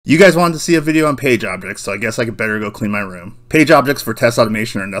You guys wanted to see a video on page objects, so I guess I could better go clean my room. Page objects for test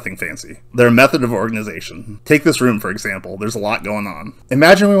automation are nothing fancy. They're a method of organization. Take this room, for example. There's a lot going on.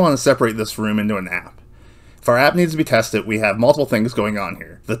 Imagine we want to separate this room into an app. If our app needs to be tested, we have multiple things going on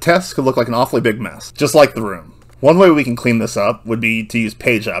here. The test could look like an awfully big mess, just like the room. One way we can clean this up would be to use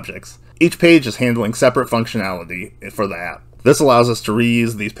page objects. Each page is handling separate functionality for the app. This allows us to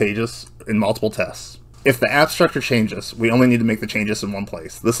reuse these pages in multiple tests. If the app structure changes, we only need to make the changes in one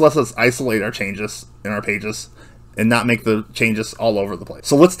place. This lets us isolate our changes in our pages and not make the changes all over the place.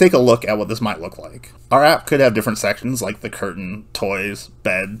 So let's take a look at what this might look like. Our app could have different sections like the curtain, toys,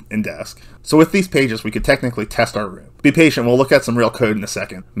 bed, and desk. So with these pages, we could technically test our room. Be patient, we'll look at some real code in a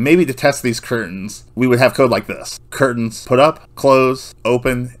second. Maybe to test these curtains, we would have code like this. Curtains put up, close,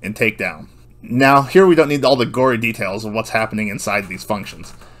 open, and take down. Now, here we don't need all the gory details of what's happening inside these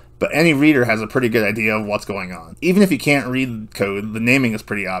functions, but any reader has a pretty good idea of what's going on. Even if you can't read code, the naming is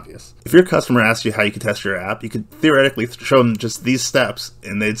pretty obvious. If your customer asks you how you could test your app, you could theoretically show them just these steps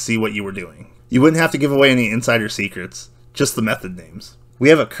and they'd see what you were doing. You wouldn't have to give away any insider secrets, just the method names. We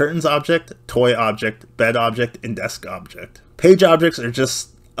have a curtains object, toy object, bed object, and desk object. Page objects are just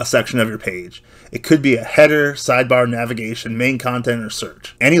a section of your page. It could be a header, sidebar, navigation, main content, or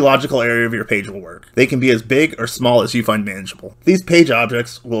search. Any logical area of your page will work. They can be as big or small as you find manageable. These page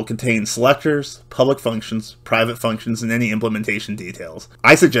objects will contain selectors, public functions, private functions, and any implementation details.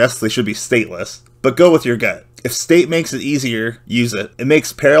 I suggest they should be stateless, but go with your gut. If state makes it easier, use it. It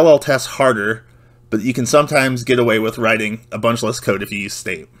makes parallel tests harder, but you can sometimes get away with writing a bunch less code if you use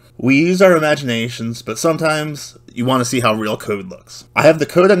state. We use our imaginations, but sometimes you want to see how real code looks. I have the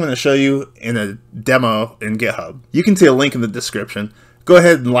code I'm going to show you in a demo in GitHub. You can see a link in the description. Go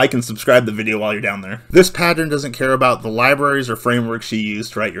ahead and like and subscribe the video while you're down there. This pattern doesn't care about the libraries or frameworks you use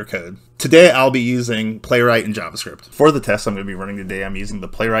to write your code. Today I'll be using Playwright and JavaScript. For the test I'm going to be running today, I'm using the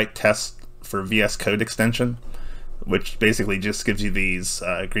Playwright test for VS Code extension, which basically just gives you these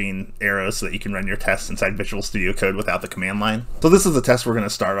green arrows so that you can run your tests inside Visual Studio Code without the command line. So this is the test we're going to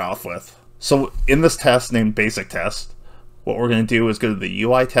start off with. So in this test named Basic Test, what we're going to do is go to the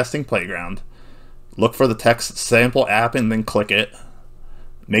UI Testing Playground, look for the text sample app and then click it.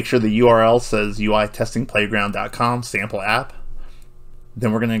 Make sure the URL says uitestingplayground.com sample app.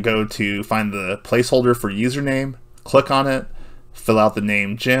 Then we're going to go to find the placeholder for username, click on it, fill out the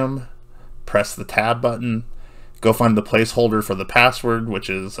name Jim, press the tab button, go find the placeholder for the password, which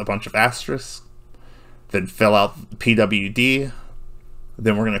is a bunch of asterisks, then fill out PWD.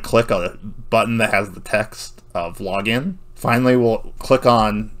 Then we're going to click on a button that has the text of login. Finally, we'll click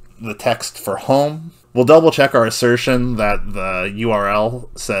on the text for home. We'll double check our assertion that the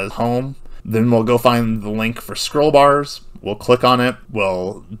URL says home. Then we'll go find the link for scroll bars. We'll click on it.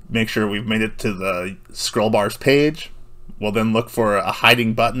 We'll make sure we've made it to the scroll bars page. We'll then look for a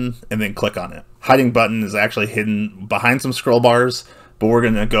hiding button and then click on it. Hiding button is actually hidden behind some scroll bars, but we're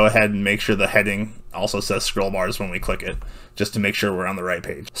going to go ahead and make sure the heading also says scroll bars when we click it, just to make sure we're on the right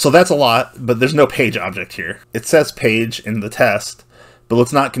page. So that's a lot, but there's no page object here. It says page in the test, but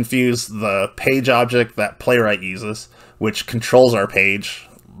let's not confuse the page object that Playwright uses, which controls our page,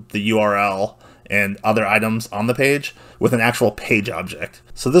 the URL, and other items on the page, with an actual page object.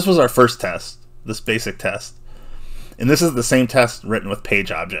 So this was our first test, this basic test. And this is the same test written with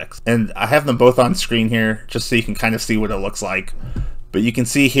page objects. And I have them both on screen here just so you can kind of see what it looks like. But you can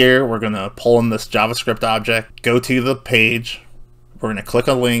see here, we're going to pull in this JavaScript object, go to the page, we're going to click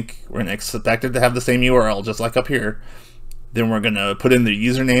a link, we're going to expect it to have the same URL just like up here. Then we're going to put in the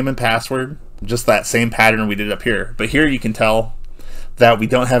username and password, just that same pattern we did up here. But here you can tell that we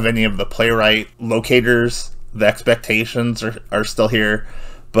don't have any of the Playwright locators. The expectations are still here.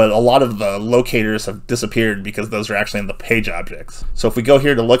 But a lot of the locators have disappeared because those are actually in the page objects. So if we go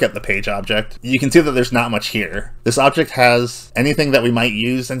here to look at the page object, you can see that there's not much here. This object has anything that we might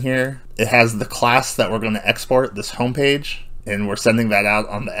use in here. It has the class that we're going to export, this home page, and we're sending that out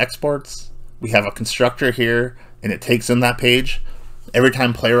on the exports. We have a constructor here, and it takes in that page. Every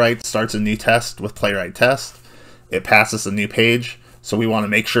time Playwright starts a new test with Playwright test, it passes a new page. So we want to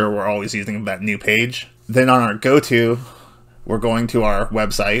make sure we're always using that new page. Then on our go-to, we're going to our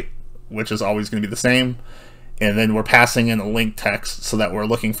website, which is always going to be the same, and then we're passing in a link text so that we're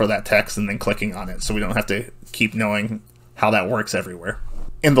looking for that text and then clicking on it so we don't have to keep knowing how that works everywhere.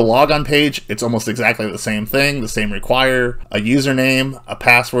 In the Logon page, it's almost exactly the same thing, the same require, a username, a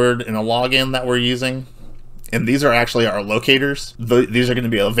password, and a login that we're using. And these are actually our locators. These are going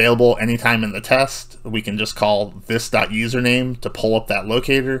to be available anytime in the test. We can just call this.username to pull up that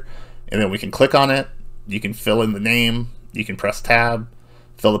locator, and then we can click on it. You can fill in the name, you can press tab,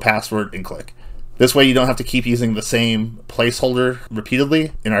 fill the password, and click. This way you don't have to keep using the same placeholder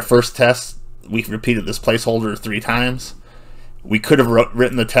repeatedly. In our first test, we repeated this placeholder 3 times. We could have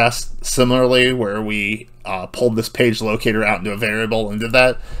written the test similarly where we pulled this page locator out into a variable and did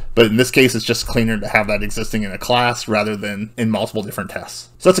that, but in this case it's just cleaner to have that existing in a class rather than in multiple different tests.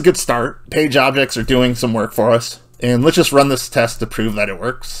 So that's a good start. Page objects are doing some work for us, and let's just run this test to prove that it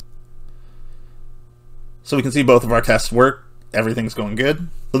works. So we can see both of our tests work. Everything's going good.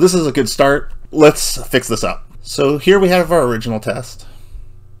 So this is a good start. Let's fix this up. So here we have our original test.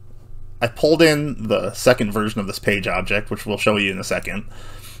 I pulled in the second version of this page object, which we'll show you in a second.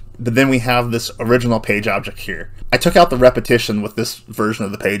 But then we have this original page object here. I took out the repetition with this version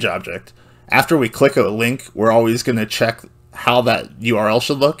of the page object. After we click a link, we're always going to check how that URL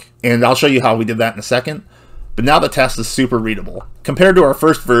should look. And I'll show you how we did that in a second. But now the test is super readable. Compared to our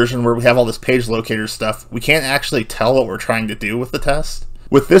first version where we have all this page locator stuff, we can't actually tell what we're trying to do with the test.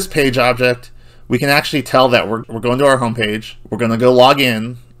 With this page object, we can actually tell that we're going to our home page. We're going to go log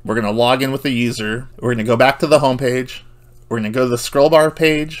in. We're going to log in with the user. We're going to go back to the home page. We're going to go to the scroll bar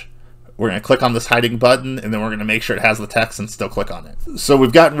page. We're going to click on this hiding button, and then we're going to make sure it has the text and still click on it. So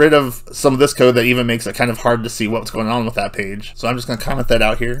we've gotten rid of some of this code that even makes it kind of hard to see what's going on with that page. So I'm just going to comment that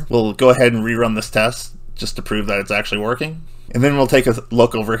out here. We'll go ahead and rerun this test just to prove that it's actually working. And then we'll take a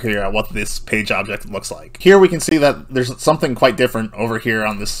look over here at what this page object looks like. Here we can see that there's something quite different over here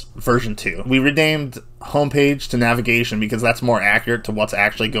on this version 2. We renamed homepage to navigation because that's more accurate to what's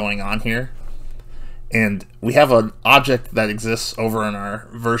actually going on here. And we have an object that exists over in our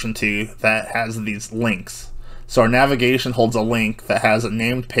version 2 that has these links. So our navigation holds a link that has a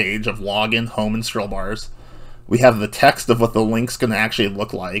named page of login, home, and scroll bars. We have the text of what the link's going to actually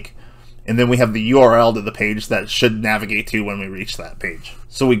look like. And then we have the URL to the page that should navigate to when we reach that page.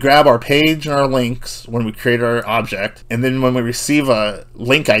 So we grab our page and our links when we create our object, and then when we receive a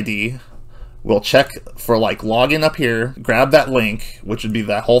link ID, we'll check for like login up here, grab that link, which would be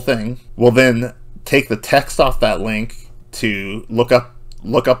that whole thing. We'll then take the text off that link to look up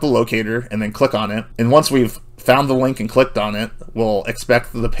the locator and then click on it. And once we've found the link and clicked on it, we'll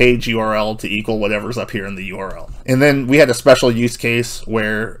expect the page URL to equal whatever's up here in the URL. And then we had a special use case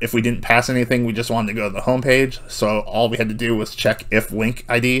where if we didn't pass anything, we just wanted to go to the home page. So all we had to do was check if link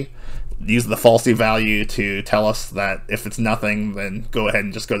ID, use the falsy value to tell us that if it's nothing, then go ahead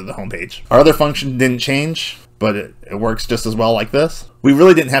and just go to the home page. Our other function didn't change, but it works just as well like this. We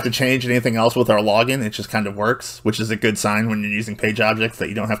really didn't have to change anything else with our login. It just kind of works, which is a good sign when you're using page objects that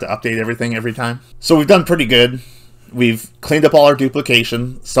you don't have to update everything every time. So we've done pretty good. We've cleaned up all our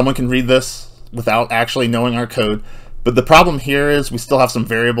duplication. Someone can read this without actually knowing our code. But the problem here is we still have some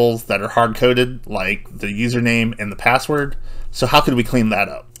variables that are hard-coded, like the username and the password. So how could we clean that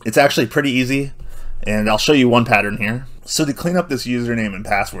up? It's actually pretty easy, and I'll show you one pattern here. So to clean up this username and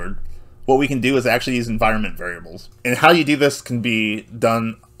password, what we can do is actually use environment variables. And how you do this can be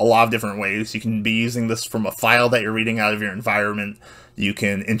done a lot of different ways. You can be using this from a file that you're reading out of your environment. You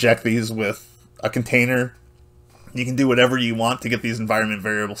can inject these with a container. You can do whatever you want to get these environment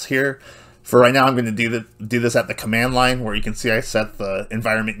variables here. For right now, I'm going to do this at the command line, where you can see I set the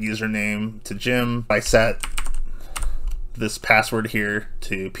environment username to Jim. I set this password here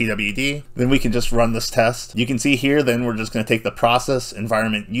to pwd. Then we can just run this test. You can see here, then we're just going to take the process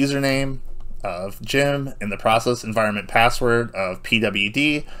environment username of Jim and the process environment password of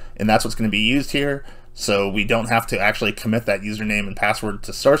pwd, and that's what's going to be used here. So we don't have to actually commit that username and password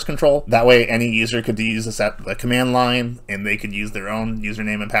to source control. That way any user could use this at the command line and they could use their own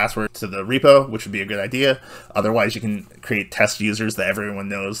username and password to the repo, which would be a good idea. Otherwise you can create test users that everyone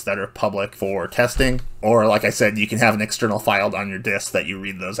knows that are public for testing. Or like I said, you can have an external file on your disk that you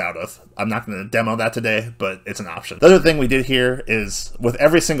read those out of. I'm not going to demo that today, but it's an option. The other thing we did here is with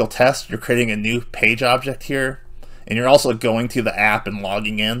every single test, you're creating a new page object here, and you're also going to the app and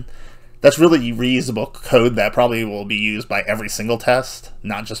logging in. That's really reusable code that probably will be used by every single test,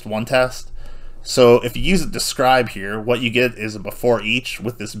 not just one test. So if you use a describe here, what you get is a before each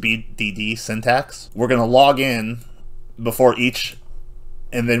with this BDD syntax. We're going to log in before each,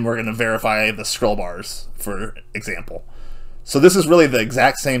 and then we're going to verify the scroll bars, for example. So this is really the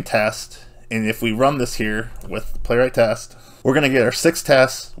exact same test, and if we run this here with playwright test, we're going to get our 6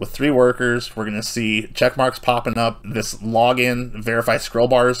 tests with 3 workers. We're going to see check marks popping up. This login verify scroll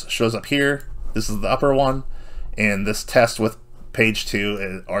bars shows up here. This is the upper one, and this test with page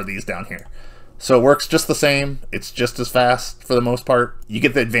 2 are these down here. So it works just the same. It's just as fast for the most part. You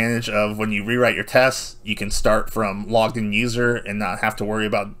get the advantage of when you rewrite your tests, you can start from logged in user and not have to worry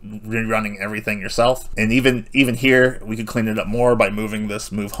about rerunning everything yourself. And even here, we could clean it up more by moving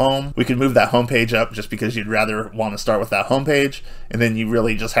this move home. We could move that home page up just because you'd rather want to start with that home page. And then you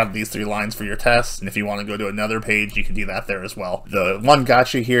really just have these 3 lines for your tests. And if you want to go to another page, you can do that there as well. The one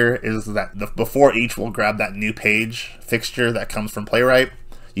gotcha here is that before each will grab that new page fixture that comes from Playwright.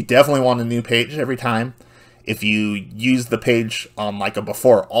 You definitely want a new page every time. If you use the page on like a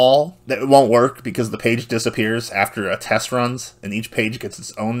before all, that won't work because the page disappears after a test runs and each page gets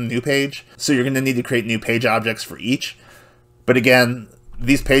its own new page. So you're going to need to create new page objects for each. But again,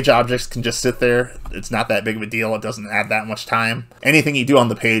 these page objects can just sit there. It's not that big of a deal. It doesn't add that much time. Anything you do on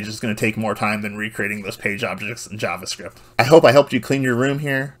the page is going to take more time than recreating those page objects in JavaScript. I hope I helped you clean your room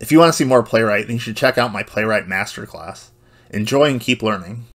here. If you want to see more Playwright, then you should check out my Playwright Masterclass. Enjoy and keep learning.